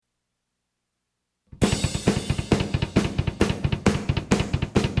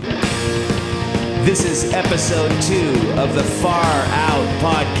This is episode 2 of the Far Out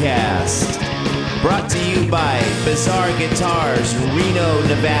Podcast. Brought to you by Bizarre Guitars, Reno,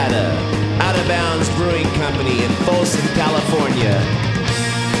 Nevada. Out of Bounds Brewing Company in Folsom, California.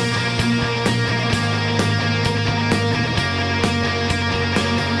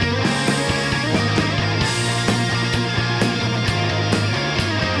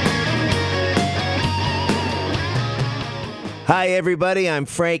 Hi, everybody. I'm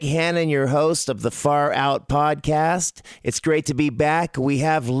Frank Hannon, your host of the Far Out Podcast. It's great to be back. We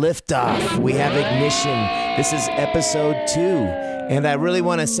have liftoff. We have ignition. This is episode 2. And I really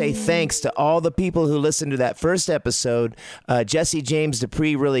want to say thanks to all the people who listened to that first episode. Jesse James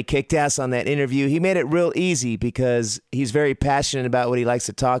Dupree really kicked ass on that interview. He made it real easy because he's very passionate about what he likes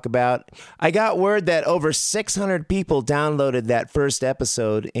to talk about. I got word that over 600 people downloaded that first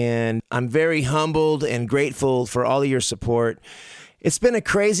episode, and I'm very humbled and grateful for all of your support. It's been a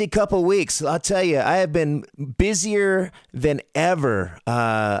crazy couple weeks. I'll tell you, I have been busier than ever.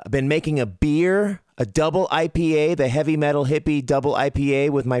 I've been making a beer, a double IPA, the Heavy Metal Hippie double IPA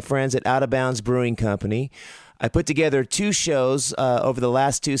with my friends at Out of Bounds Brewing Company. I put together 2 shows over the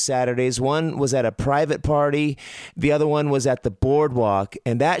last 2 Saturdays. One was at a private party. The other one was at the Boardwalk.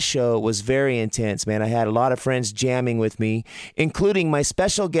 And that show was very intense, man. I had a lot of friends jamming with me, including my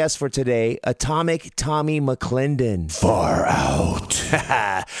special guest for today, Atomik Tommy McClendon. Far Out.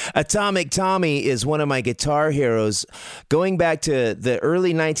 Atomik Tommy is one of my guitar heroes. Going back to the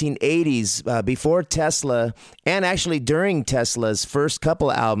early 1980s, before Tesla, and actually during Tesla's first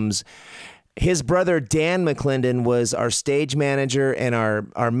couple albums, his brother Dan McClendon was our stage manager and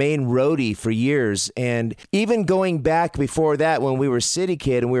our main roadie for years. And even going back before that, when we were City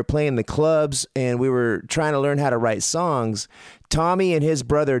Kid and we were playing the clubs and we were trying to learn how to write songs, Tommy and his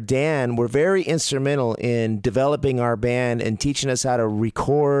brother Dan were very instrumental in developing our band and teaching us how to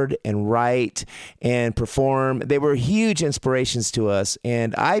record and write and perform. They were huge inspirations to us.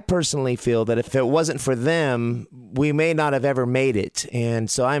 And I personally feel that if it wasn't for them, we may not have ever made it. And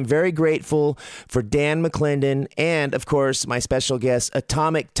so I'm very grateful for Dan McClendon and, of course, my special guest,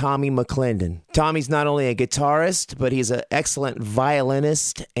 Atomik Tommy McClendon. Tommy's not only a guitarist, but he's an excellent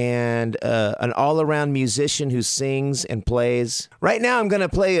violinist and an all-around musician who sings and plays. Right now, I'm going to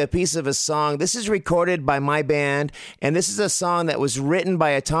play a piece of a song. This is recorded by my band, and this is a song that was written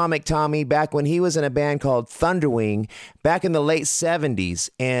by Atomik Tommy back when he was in a band called Thunderwing back in the late 70s.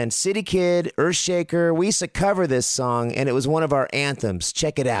 And City Kid, Earthshaker, we used to cover this song, and it was one of our anthems.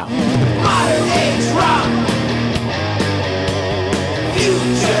 Check it out. Modern age rock.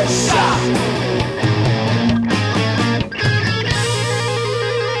 Future shock.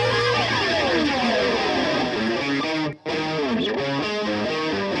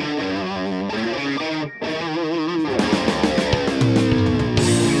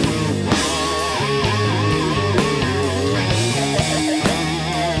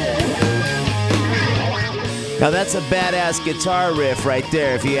 Now that's a badass guitar riff right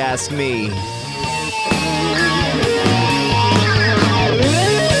there, if you ask me.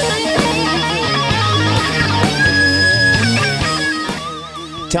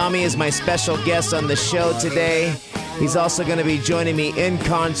 Tommy is my special guest on the show today. He's also going to be joining me in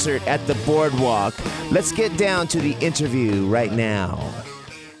concert at the Boardwalk. Let's get down to the interview right now.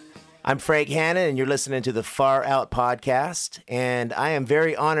 I'm Frank Hannon, and you're listening to the Far Out Podcast, and I am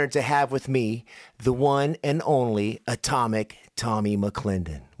very honored to have with me the one and only Atomik Tommy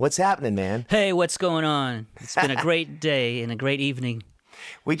McClendon. What's happening, man? Hey, what's going on? It's been a great day and a great evening.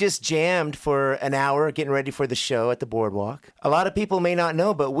 We just jammed for an hour getting ready for the show at the Boardwalk. A lot of people may not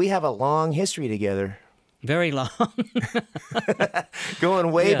know, but we have a long history together. Very long.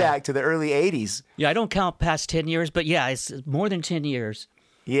 Going way back to the early 80s. Yeah, I don't count past 10 years, but yeah, it's more than 10 years.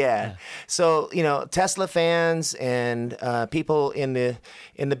 Yeah. So, Tesla fans and people in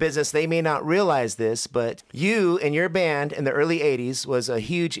the business, they may not realize this, but you and your band in the early 80s was a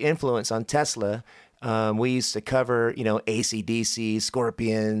huge influence on Tesla. We used to cover, AC/DC,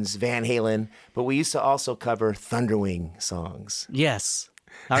 Scorpions, Van Halen, but we used to also cover Thunderwing songs. Yes.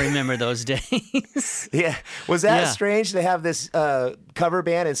 I remember those days. Yeah. Was that strange to have this cover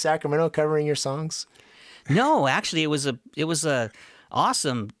band in Sacramento covering your songs? No, actually, it was a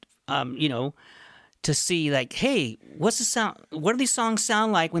awesome, to see like, hey, what's the sound? What do these songs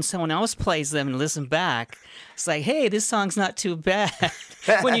sound like when someone else plays them and listen back? It's like, hey, this song's not too bad.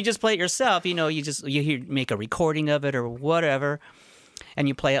 When you just play it yourself, you make a recording of it or whatever, and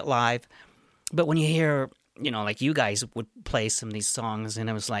you play it live. But when you hear, like you guys would play some of these songs, and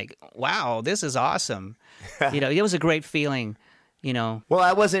it was like, wow, this is awesome. It was a great feeling. you know. Well,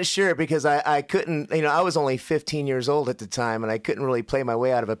 I wasn't sure because I couldn't, I was only 15 years old at the time and I couldn't really play my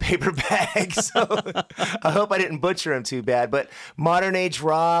way out of a paper bag. So I hope I didn't butcher them too bad. But Modern Age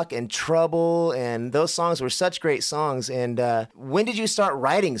Rock and Trouble and those songs were such great songs. And when did you start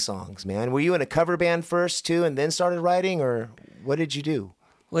writing songs, man? Were you in a cover band first too and then started writing, or what did you do?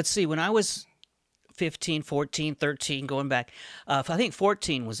 Let's see, when I was 15, 14, 13, going back, I think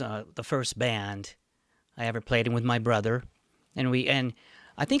 14 was the first band I ever played in with my brother. And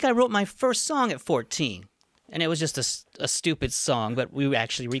I think I wrote my first song at 14, and it was just a stupid song, but we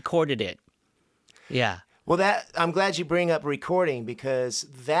actually recorded it. Yeah. Well, I'm glad you bring up recording, because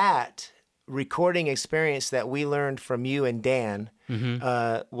that recording experience that we learned from you and Dan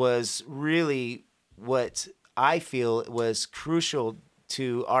was really what I feel was crucial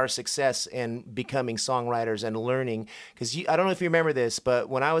to our success in becoming songwriters and learning. Because I don't know if you remember this, but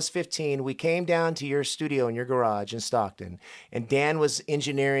when I was 15, we came down to your studio in your garage in Stockton, and Dan was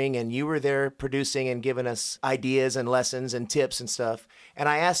engineering, and you were there producing and giving us ideas and lessons and tips and stuff. And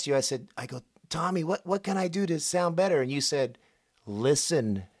I asked you, I go, Tommy, what can I do to sound better? And you said,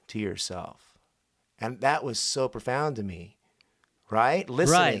 listen to yourself. And that was so profound to me, right?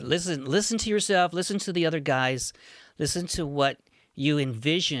 Listening. Right. Listen to yourself, listen to the other guys, listen to what you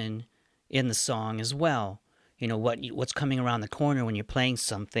envision in the song as well. You know, what's coming around the corner when you're playing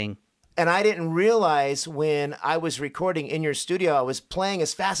something. And I didn't realize when I was recording in your studio, I was playing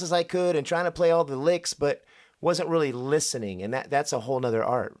as fast as I could and trying to play all the licks, but wasn't really listening. And that's a whole nother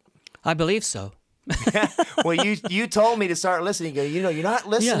art. I believe so. Well, you told me to start listening. You go, you're not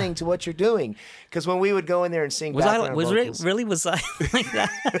listening to what you're doing. Because when we would go in there and sing background vocals. Was I like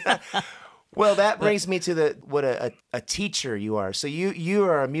that? Well, that brings me to what a teacher you are. So you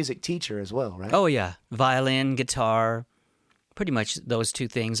are a music teacher as well, right? Oh, yeah. Violin, guitar, pretty much those two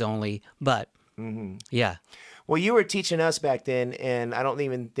things only. But, yeah. Well, you were teaching us back then, and I don't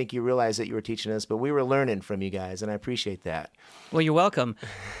even think you realized that you were teaching us, but we were learning from you guys, and I appreciate that. Well, you're welcome.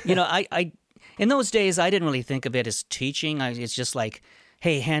 You know, I in those days, I didn't really think of it as teaching. It's just like,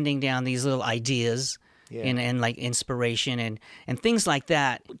 hey, handing down these little ideas. Yeah. And like inspiration and things like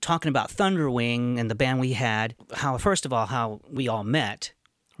that. Talking about Thunderwing and the band we had, first of all, how we all met,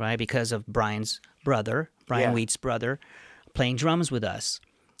 right? Because of Brian's brother, Brian Wheat's brother, playing drums with us.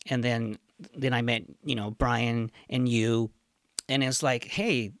 And then I met, Brian and you, and it's like,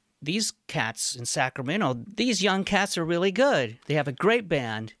 hey, these cats in Sacramento, these young cats are really good. They have a great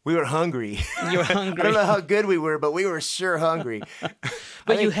band. We were hungry. You were hungry. I don't know how good we were, but we were sure hungry.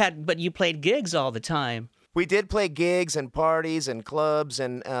 But you played gigs all the time. We did play gigs and parties and clubs,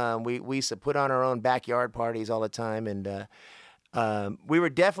 and we used to put on our own backyard parties all the time, and we were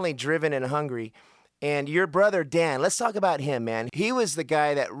definitely driven and hungry. And your brother, Dan, let's talk about him, man. He was the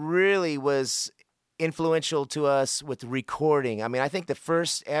guy that really was influential to us with recording. I mean, I think the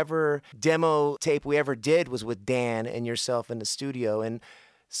first ever demo tape we ever did was with Dan and yourself in the studio. And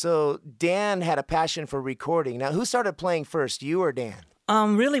so Dan had a passion for recording. Now, who started playing first, you or Dan?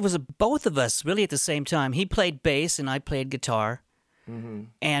 Really, it was both of us, really at the same time. He played bass and I played guitar. Mm-hmm.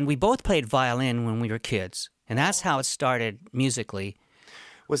 And we both played violin when we were kids. And that's how it started musically.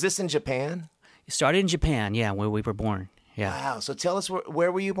 Was this in Japan? It started in Japan, yeah, where we were born. Yeah. Wow. So tell us,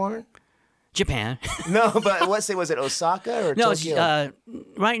 where were you born? Japan. No, but was it Osaka or Tokyo? No,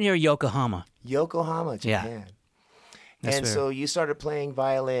 right near Yokohama. Yokohama, Japan. Yeah. And so you started playing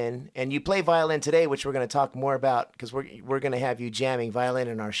violin, and you play violin today, which we're going to talk more about because we're going to have you jamming violin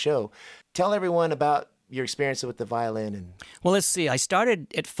in our show. Tell everyone about your experience with the violin. Well, let's see. I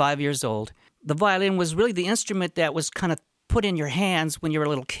started at 5 years old. The violin was really the instrument that was kind of put in your hands when you were a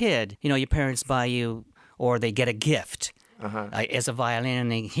little kid. You know, your parents buy you, or they get a gift. As a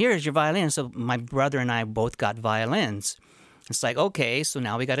violin, and here's your violin. So my brother and I both got violins. It's like, okay, so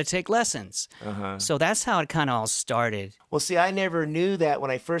now we got to take lessons. So that's how it kind of all started. Well, see, I never knew that when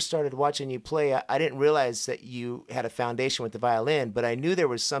I first started watching you play. I didn't realize that you had a foundation with the violin, but I knew there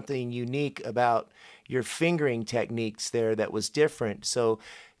was something unique about your fingering techniques there that was different. So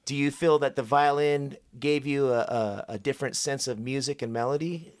do you feel that the violin gave you a different sense of music and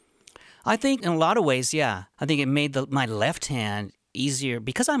melody? I think in a lot of ways, yeah. I think it made my left hand easier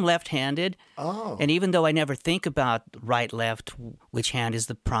because I'm left-handed. Oh. And even though I never think about right, left, which hand is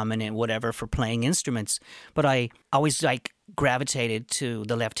the prominent, whatever, for playing instruments, but I always gravitated to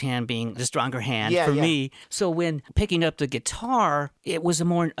the left hand being the stronger hand for me. So when picking up the guitar, it was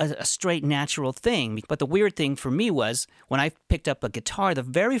a straight, natural thing. But the weird thing for me was when I picked up a guitar the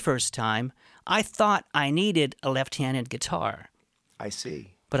very first time, I thought I needed a left-handed guitar. I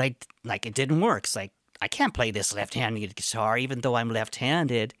see. But it didn't work. It's like, I can't play this left-handed guitar even though I'm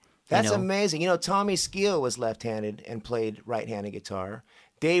left-handed. That's know? amazing. You know, Tommy Skeel was left-handed and played right-handed guitar.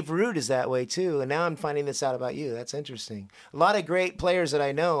 Dave Root is that way too, and now I'm finding this out about you. That's interesting. A lot of great players that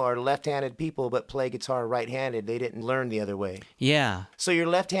I know are left-handed people but play guitar right-handed. They didn't learn the other way. Yeah. So your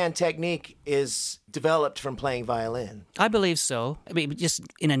left-hand technique is developed from playing violin. I believe so. I mean, just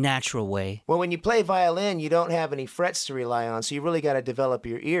in a natural way. Well, when you play violin, you don't have any frets to rely on, so you really got to develop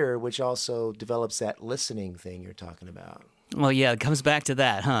your ear, which also develops that listening thing you're talking about. Well, yeah, it comes back to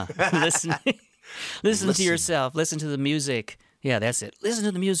that, huh? Listen to yourself. Listen to the music. Yeah, that's it. Listen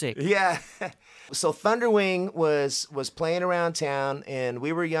to the music. Yeah. So Thunderwing was playing around town, and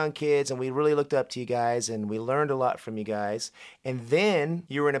we were young kids, and we really looked up to you guys, and we learned a lot from you guys. And then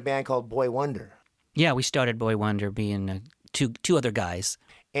you were in a band called Boy Wonder. Yeah, we started Boy Wonder being two other guys.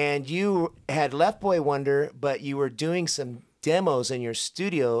 And you had left Boy Wonder, but you were doing some demos in your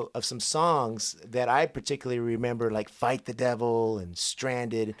studio of some songs that I particularly remember, like Fight the Devil and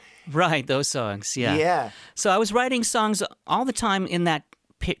Stranded. Right, those songs, yeah. Yeah. So I was writing songs all the time in that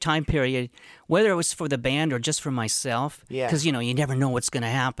time period, whether it was for the band or just for myself. Yeah. Because, you know, you never know what's going to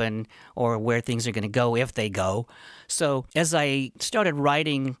happen or where things are going to go if they go. So as I started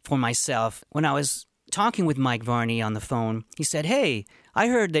writing for myself, when I was talking with Mike Varney on the phone, he said, "Hey, I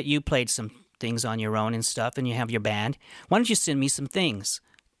heard that you played some things on your own and stuff, and you have your band. Why don't you send me some things,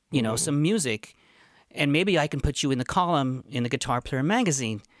 you know, some music, and maybe I can put you in the column in the Guitar Player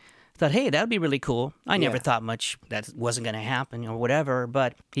magazine." I thought, hey, that would be really cool. I never thought much that wasn't going to happen or whatever,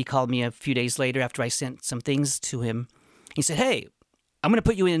 but he called me a few days later after I sent some things to him. He said, "Hey, I'm going to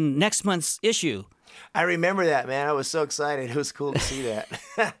put you in next month's issue." I remember that, man. I was so excited. It was cool to see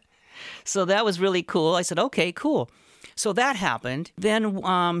that. So that was really cool. I said, okay, cool. So that happened.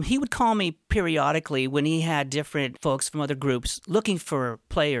 Then he would call me periodically when he had different folks from other groups looking for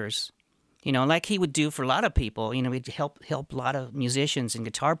players, you know, like he would do for a lot of people. You know, he'd help a lot of musicians and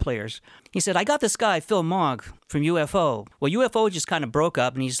guitar players. He said, "I got this guy, Phil Mogg, from UFO. Well, UFO just kind of broke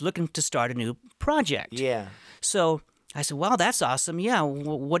up, and he's looking to start a new project." Yeah. So I said, "Wow, that's awesome. Yeah,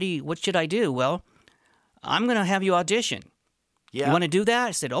 what should I do?" "Well, I'm going to have you audition. Yeah. You want to do that?"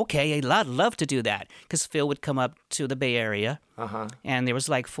 I said, "Okay, I'd love to do that." Because Phil would come up to the Bay Area, and there was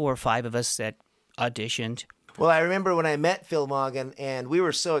like 4 or 5 of us that auditioned. Well, I remember when I met Phil Morgan, and we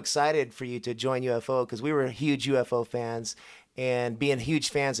were so excited for you to join UFO because we were huge UFO fans, and being huge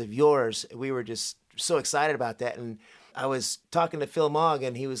fans of yours, we were just so excited about that. And I was talking to Phil Mogg,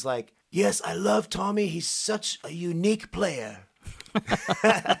 and he was like, "Yes, I love Tommy. He's such a unique player."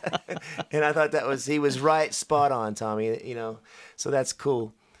 And I thought he was right, spot on, Tommy, you know, so that's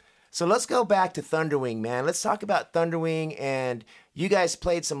cool. So let's go back to Thunderwing, man. Let's talk about Thunderwing. And you guys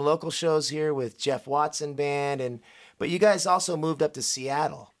played some local shows here with Jeff Watson Band, but you guys also moved up to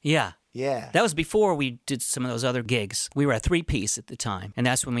Seattle. Yeah. Yeah. That was before we did some of those other gigs. We were a 3-piece at the time, and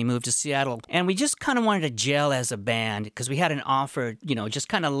that's when we moved to Seattle. And we just kind of wanted to gel as a band because we had an offer, you know, just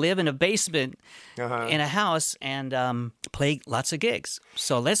kind of live in a basement in a house and play lots of gigs.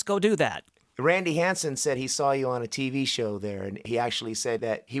 So let's go do that. Randy Hansen said he saw you on a TV show there, and he actually said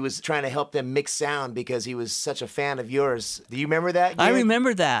that he was trying to help them mix sound because he was such a fan of yours. Do you remember that gig? I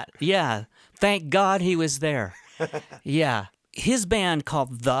remember that, yeah. Thank God he was there. Yeah. His band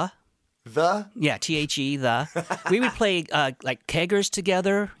called The? Yeah, THE, The. We would play like keggers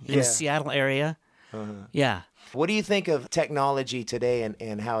together in the Seattle area. Yeah. What do you think of technology today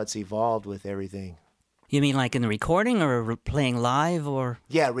and how it's evolved with everything? You mean like in the recording or playing live or?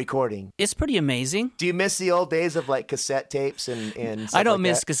 Yeah, recording. It's pretty amazing. Do you miss the old days of like cassette tapes and stuff I don't like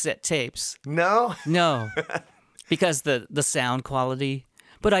miss that? cassette tapes. No? No, because the sound quality.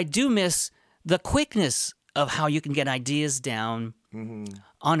 But I do miss the quickness of how you can get ideas down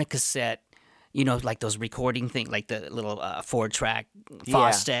on a cassette. You know, like those recording things, like the little 4-track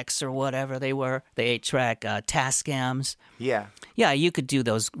Fostex or whatever they were, the 8-track Tascams. Yeah. Yeah, you could do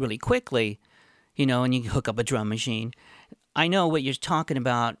those really quickly, you know, and you hook up a drum machine. I know what you're talking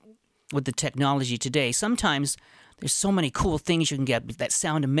about with the technology today. Sometimes there's so many cool things you can get that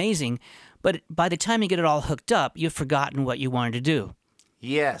sound amazing, but by the time you get it all hooked up, you've forgotten what you wanted to do.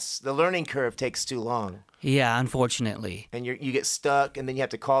 Yes, the learning curve takes too long. Yeah, unfortunately. And you get stuck, and then you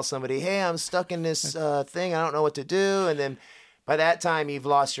have to call somebody, "Hey, I'm stuck in this thing. I don't know what to do." And then by that time, you've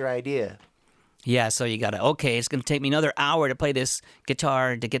lost your idea. Yeah, so you got to, okay, it's going to take me another hour to play this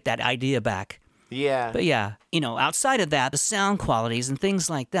guitar to get that idea back. Yeah. But yeah, you know, outside of that, the sound qualities and things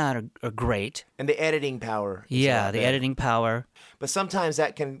like that are great. And the editing power. Yeah, the editing power. But sometimes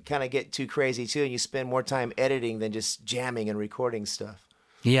that can kind of get too crazy, too, and you spend more time editing than just jamming and recording stuff.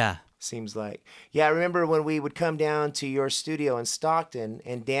 Yeah. Seems like. Yeah, I remember when we would come down to your studio in Stockton,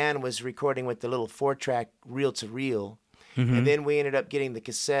 and Dan was recording with the little 4-track reel-to-reel, and then we ended up getting the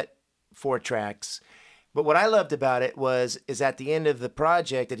cassette 4 tracks. But what I loved about it is at the end of the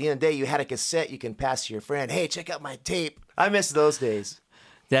project, at the end of the day, you had a cassette you can pass to your friend. Hey, check out my tape. I miss those days.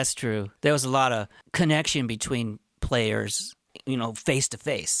 That's true. There was a lot of connection between players, face to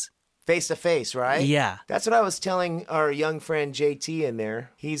face. Face to face, right? Yeah. That's what I was telling our young friend JT in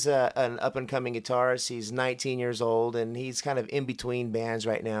there. He's an up-and-coming guitarist. He's 19 years old, and he's kind of in between bands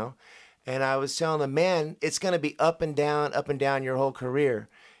right now. And I was telling him, man, it's going to be up and down your whole career.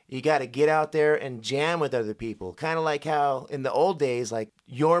 You got to get out there and jam with other people. Kind of like how in the old days, like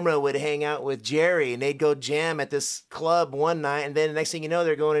Yorma would hang out with Jerry and they'd go jam at this club one night. And then the next thing you know,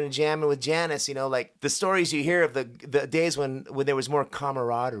 they're going in and jamming with Janice, like the stories you hear of the days when there was more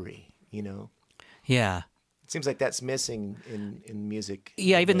camaraderie, Yeah. It seems like that's missing in music.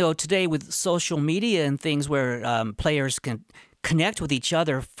 Yeah, even though today with social media and things where players can connect with each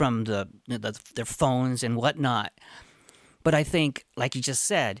other from their phones and whatnot. But I think, like you just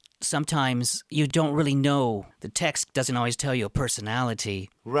said, sometimes you don't really know. The text doesn't always tell you a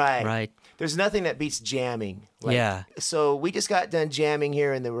personality. Right. Right. There's nothing that beats jamming. Yeah. So we just got done jamming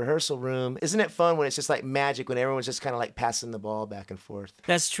here in the rehearsal room. Isn't it fun when it's just like magic, when everyone's just kind of like passing the ball back and forth?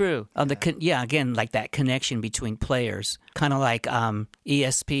 That's true. Again, like that connection between players. Kind of like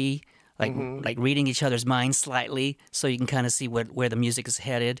ESP. Like reading each other's minds slightly, so you can kind of see where the music is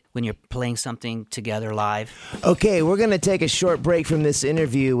headed when you're playing something together live. Okay, we're going to take a short break from this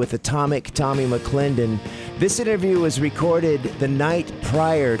interview with Atomik Tommy McClendon. This interview was recorded the night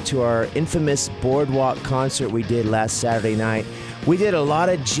prior to our infamous Boardwalk concert we did last Saturday night. We did a lot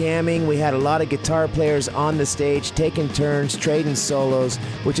of jamming. We had a lot of guitar players on the stage taking turns, trading solos,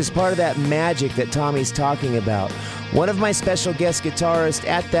 which is part of that magic that Tommy's talking about. One of my special guest guitarists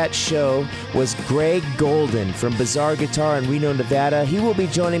at that show was Greg Golden from Bizarre Guitar in Reno, Nevada. He will be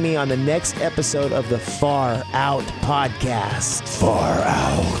joining me on the next episode of the Far Out podcast. Far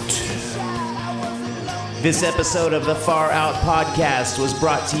Out. This episode of the Far Out podcast was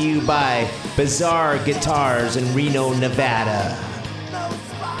brought to you by Bizarre Guitars in Reno, Nevada.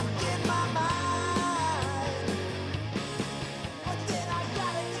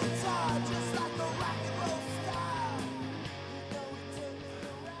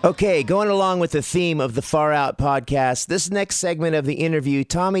 Okay, going along with the theme of the Far Out podcast, this next segment of the interview,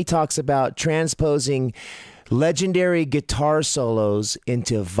 Tommy talks about transposing legendary guitar solos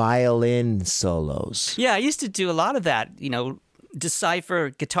into violin solos. Yeah, I used to do a lot of that,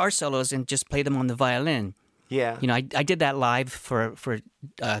 decipher guitar solos and just play them on the violin. Yeah. I did that live for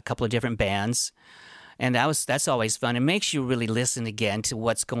a couple of different bands, and that's always fun. It makes you really listen again to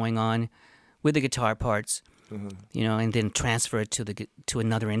what's going on with the guitar parts. Mm-hmm. And then transfer it to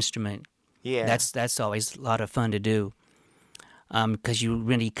another instrument. Yeah, that's always a lot of fun to do, because you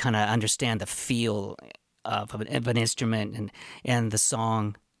really kind of understand the feel of an instrument and the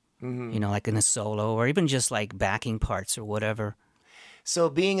song, like in a solo or even just like backing parts or whatever. So,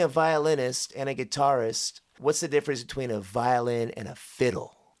 being a violinist and a guitarist, what's the difference between a violin and a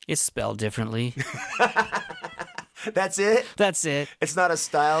fiddle? It's spelled differently. That's it? That's it. It's not a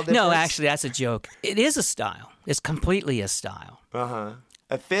style difference? No, actually, that's a joke. It is a style. It's completely a style. Uh-huh.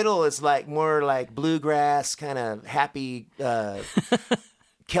 A fiddle is more like bluegrass, kind of happy,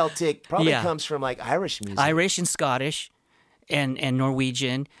 Celtic. Probably comes from like Irish music. Irish and Scottish and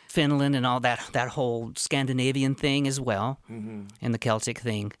Norwegian, Finland, and all that whole Scandinavian thing as well, and the Celtic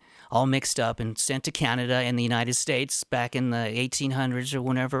thing. All mixed up and sent to Canada and the United States back in the 1800s or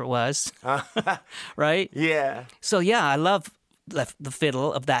whenever it was, right? Yeah. So, yeah, I love the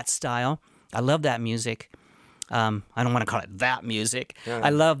fiddle of that style. I love that music. I don't want to call it that music. I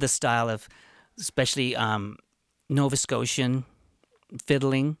love the style of especially Nova Scotian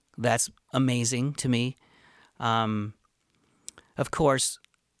fiddling. That's amazing to me. Of course,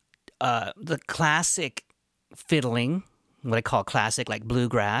 the classic fiddling, what I call classic, like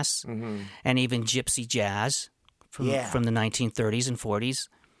bluegrass, and even gypsy jazz from the 1930s and 40s.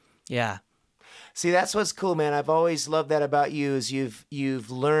 Yeah. See, that's what's cool, man. I've always loved that about you is you've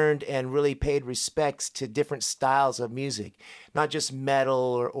learned and really paid respects to different styles of music, not just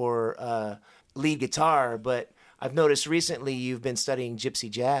metal or lead guitar, but I've noticed recently you've been studying gypsy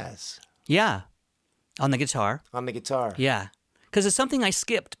jazz. Yeah, on the guitar. On the guitar. Yeah, because it's something I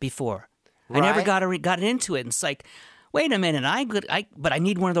skipped before. Right? I never got into it, and it's like, wait a minute, but I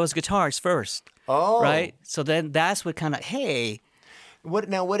need one of those guitars first. Oh. Right? So then that's what kind of, hey.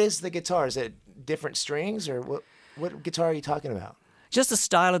 What is the guitar? Is it different strings or what guitar are you talking about? Just the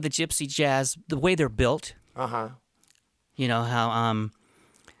style of the gypsy jazz, the way they're built. Uh-huh. You know, how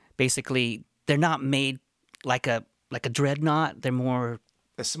basically they're not made like a dreadnought. They're more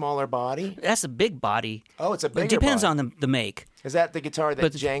A smaller body? That's a big body. Oh, it's a bigger It depends body. on the make. Is that the guitar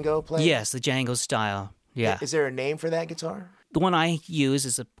that Django plays? Yes, the Django style. Yeah. Is there a name for that guitar? The one I use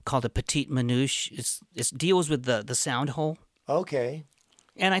is called a Petite Manouche. It deals with the sound hole. Okay.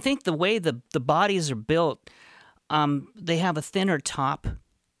 And I think the way the bodies are built, they have a thinner top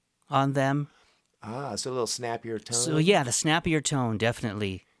on them. Ah, so a little snappier tone. So yeah, the snappier tone,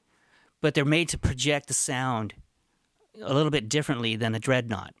 definitely. But they're made to project the sound a little bit differently than a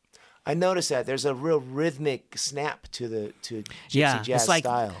dreadnought. I noticed that there's a real rhythmic snap to gypsy jazz it's like,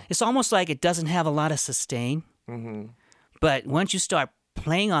 style. It's almost like it doesn't have a lot of sustain. Mm-hmm. But once you start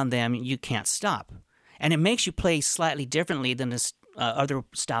playing on them, you can't stop. And it makes you play slightly differently than the other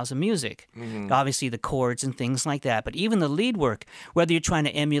styles of music. Mm-hmm. Obviously, the chords and things like that. But even the lead work, whether you're trying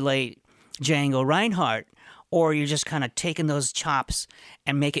to emulate Django Reinhardt or you're just kind of taking those chops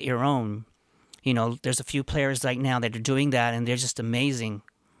and make it your own. You know, there's a few players like now that are doing that, and they're just amazing.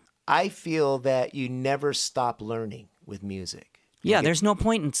 I feel that you never stop learning with music. Yeah, there's no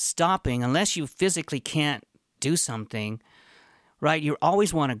point in stopping unless you physically can't do something, right? You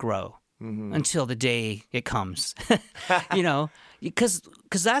always want to grow until the day it comes, you know, because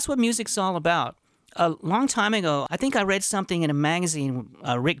that's what music's all about. A long time ago, I think I read something in a magazine,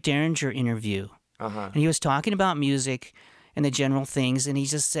 a Rick Derringer interview, and he was talking about music and the general things, and he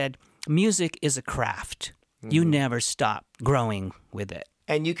just said, music is a craft. You never stop growing with it.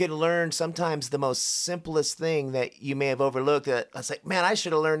 And you can learn sometimes the most simplest thing that you may have overlooked. I was like, man, I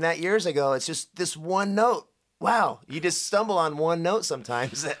should have learned that years ago. It's just this one note. Wow, you just stumble on one note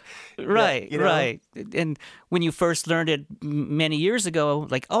sometimes. Right, you know? right. And when you first learned it many years ago,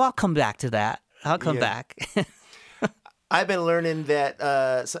 like, oh, I'll come back to that. I'll come back. I've been learning that,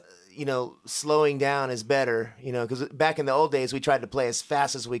 slowing down is better, because back in the old days, we tried to play as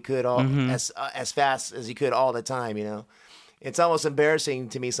fast as we could, as fast as you could all the time, It's almost embarrassing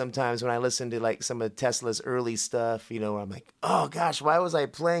to me sometimes when I listen to like some of Tesla's early stuff, where I'm like, oh gosh, why was I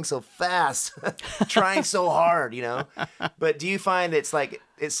playing so fast, trying so hard, But do you find it's like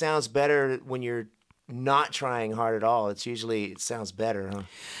it sounds better when you're not trying hard at all? It sounds better, huh?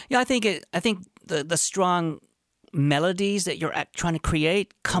 Yeah, I think the strong melodies that you're trying to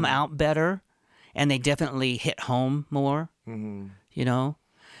create come out better, and they definitely hit home more.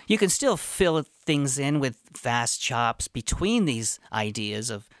 You can still fill things in with fast chops between these ideas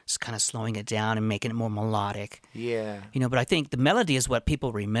of kind of slowing it down and making it more melodic. Yeah. But I think the melody is what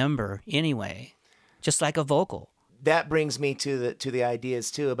people remember anyway, just like a vocal. That brings me to the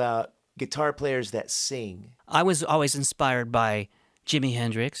ideas too about guitar players that sing. I was always inspired by Jimi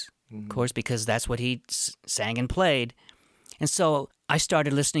Hendrix, of course, because that's what he sang and played. And so I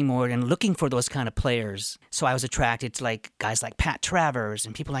started listening more and looking for those kind of players. So I was attracted to like guys like Pat Travers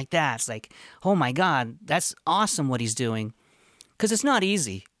and people like that. It's like, oh my God, that's awesome what he's doing. Because it's not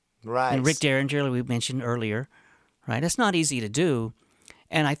easy. Right. And Rick Derringer, we mentioned earlier, right? It's not easy to do.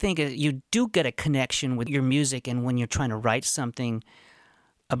 And I think you do get a connection with your music, and when you're trying to write something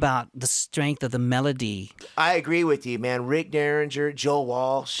about the strength of the melody. I agree with you, man. Rick Derringer, Joe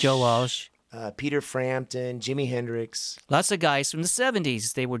Walsh. Peter Frampton, Jimi Hendrix. Lots of guys from the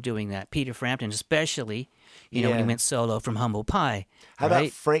 70s, they were doing that. Peter Frampton especially, when he went solo from Humble Pie. How about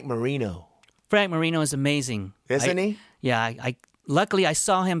Frank Marino? Frank Marino is amazing. Isn't he? Yeah. Luckily, I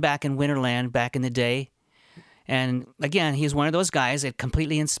saw him back in Winterland back in the day. And again, he's one of those guys that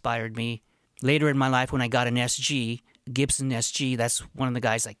completely inspired me. Later in my life, when I got an SG, Gibson SG, that's one of the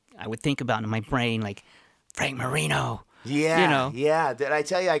guys I would think about in my brain, like Frank Marino. Yeah, yeah. Did I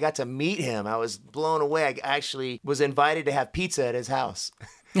tell you I got to meet him? I was blown away. I actually was invited to have pizza at his house.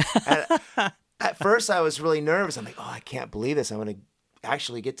 At first, I was really nervous. I'm like, oh, I can't believe this. I'm going to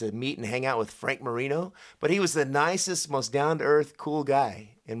actually get to meet and hang out with Frank Marino. But he was the nicest, most down-to-earth, cool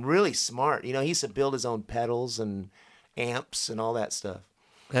guy, and really smart. He used to build his own pedals and amps and all that stuff.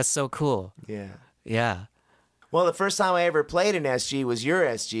 That's so cool. Yeah. Well, the first time I ever played an SG was your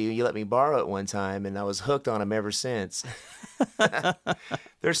SG. You let me borrow it one time, and I was hooked on them ever since.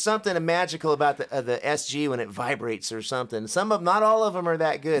 There's something magical about the SG when it vibrates or something. Some of them, not all of them are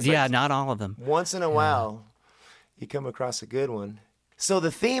that good. Not all of them. Once in a while, you come across a good one. So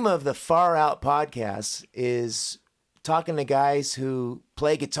the theme of the Far Out podcast is talking to guys who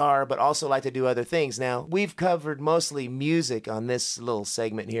play guitar but also like to do other things. Now, we've covered mostly music on this little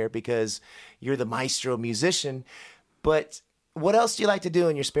segment here because you're the maestro musician. But what else do you like to do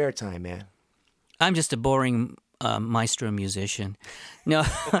in your spare time, man? I'm just a boring maestro musician. No,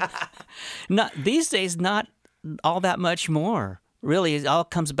 these days, not all that much more. Really, it all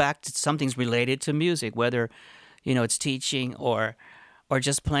comes back to something's related to music, whether it's teaching or or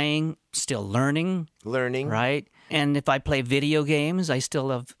just playing, still learning. Learning. Right? And if I play video games, I still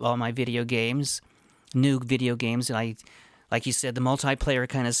love all my video games, new video games. And like you said, the multiplayer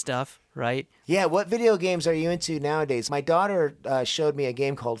kind of stuff, right? Yeah, what video games are you into nowadays? My daughter showed me a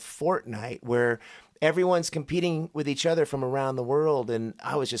game called Fortnite where everyone's competing with each other from around the world, and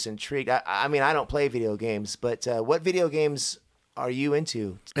I was just intrigued. I mean, I don't play video games, but what video games are you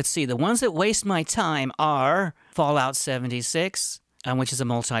into? Let's see. The ones that waste my time are Fallout 76, which is a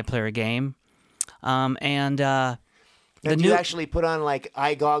multiplayer game, and Now, do you actually put on like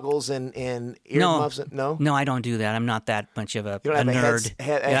eye goggles and earmuffs? No, no, I don't do that. I'm not that much of a you don't have nerd.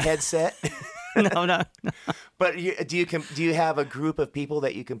 A headset. No. But do you have a group of people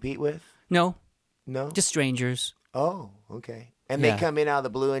that you compete with? No, Just strangers. Oh, okay. And Yeah. they come in out of the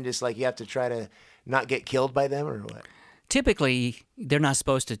blue and just like you have to try to not get killed by them or what? Typically, they're not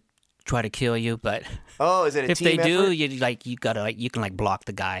supposed to try to kill you, but Oh, is it a if team they do, effort? you can block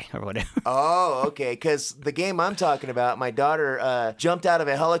the guy or whatever. Oh, okay. Because the game I'm talking about, my daughter jumped out of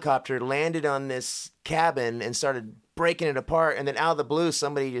a helicopter, landed on this cabin, and started breaking it apart. And then out of the blue,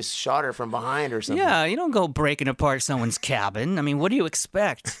 somebody just shot her from behind or something. Yeah, you don't go breaking apart someone's cabin. I mean, what do you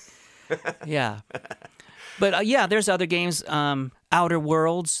expect? Yeah. But yeah, there's other games. Outer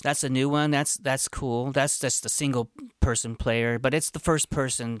Worlds, that's a new one. That's cool. That's just a single person player, but it's the first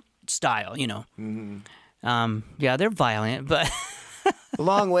person style, you know. Mm-hmm. Yeah, they're violent, but A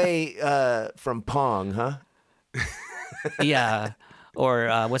long way from Pong, huh? yeah.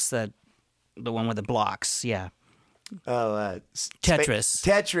 Or what's the one with the blocks? Yeah. Oh, Tetris.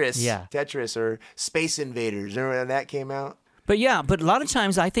 Tetris. Yeah. Tetris or Space Invaders. Remember when that came out? But yeah, but a lot of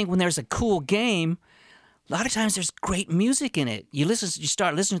times I think when there's a cool game, a lot of times there's great music in it. You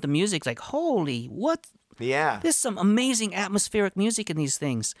start listening to the music, it's like, holy, what? Yeah. There's some amazing atmospheric music in these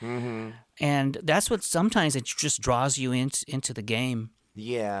things. Mm-hmm. And that's what sometimes it just draws you into the game.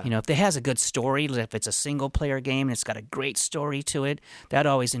 Yeah. You know, if it has a good story, if it's a single-player game and it's got a great story to it, that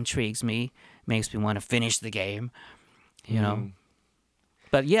always intrigues me, makes me want to finish the game, you know.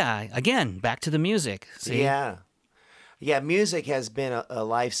 But yeah, again, back to the music. See? Yeah. Yeah, music has been a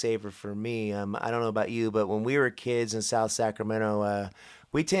lifesaver for me. I don't know about you, but when we were kids in South Sacramento,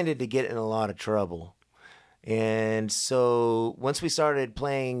 we tended to get in a lot of trouble. And so once we started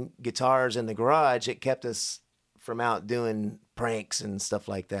playing guitars in the garage, it kept us from out doing pranks and stuff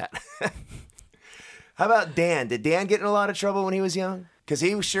like that. How about Dan? Did Dan get in a lot of trouble when he was young? Because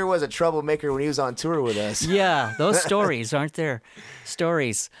he sure was a troublemaker when he was on tour with us. Yeah, those stories, aren't there?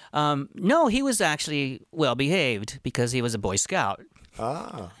 Stories. No, he was actually well-behaved because he was a Boy Scout.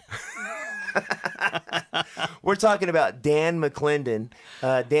 Ah. We're talking about Dan McClendon.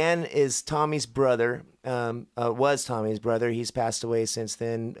 Dan is Tommy's brother, was Tommy's brother. He's passed away since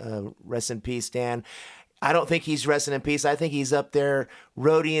then. Rest in peace, Dan. I don't think he's resting in peace. I think he's up there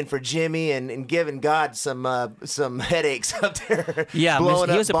roadieing for Jimmy and giving God some headaches up there. Yeah, blowing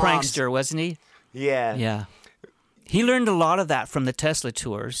he up was a bombs. prankster, wasn't he? Yeah. Yeah. He learned a lot of that from the Tesla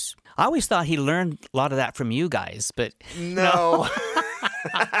tours. I always thought he learned a lot of that from you guys, but No.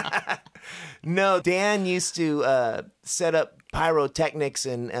 No, Dan used to set up pyrotechnics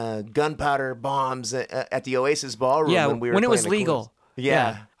and gunpowder bombs at the Oasis Ballroom yeah, when we were when it was playing the legal. clubs.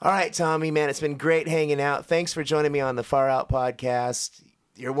 Yeah. All right, Tommy, man, it's been great hanging out. Thanks for joining me on the Far Out podcast.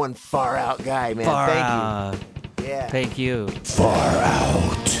 You're one far out guy, man. Far Thank out. you. Yeah. Thank you. Far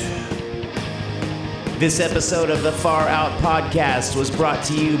out. This episode of the Far Out podcast was brought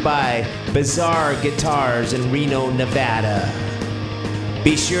to you by Bizarre Guitars in Reno, Nevada.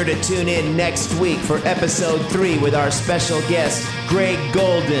 Be sure to tune in next week for episode 3 with our special guest, Greg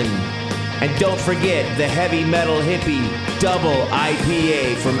Golden. And don't forget the Heavy Metal Hippie Double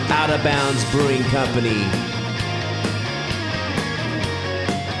IPA from Out of Bounds Brewing Company.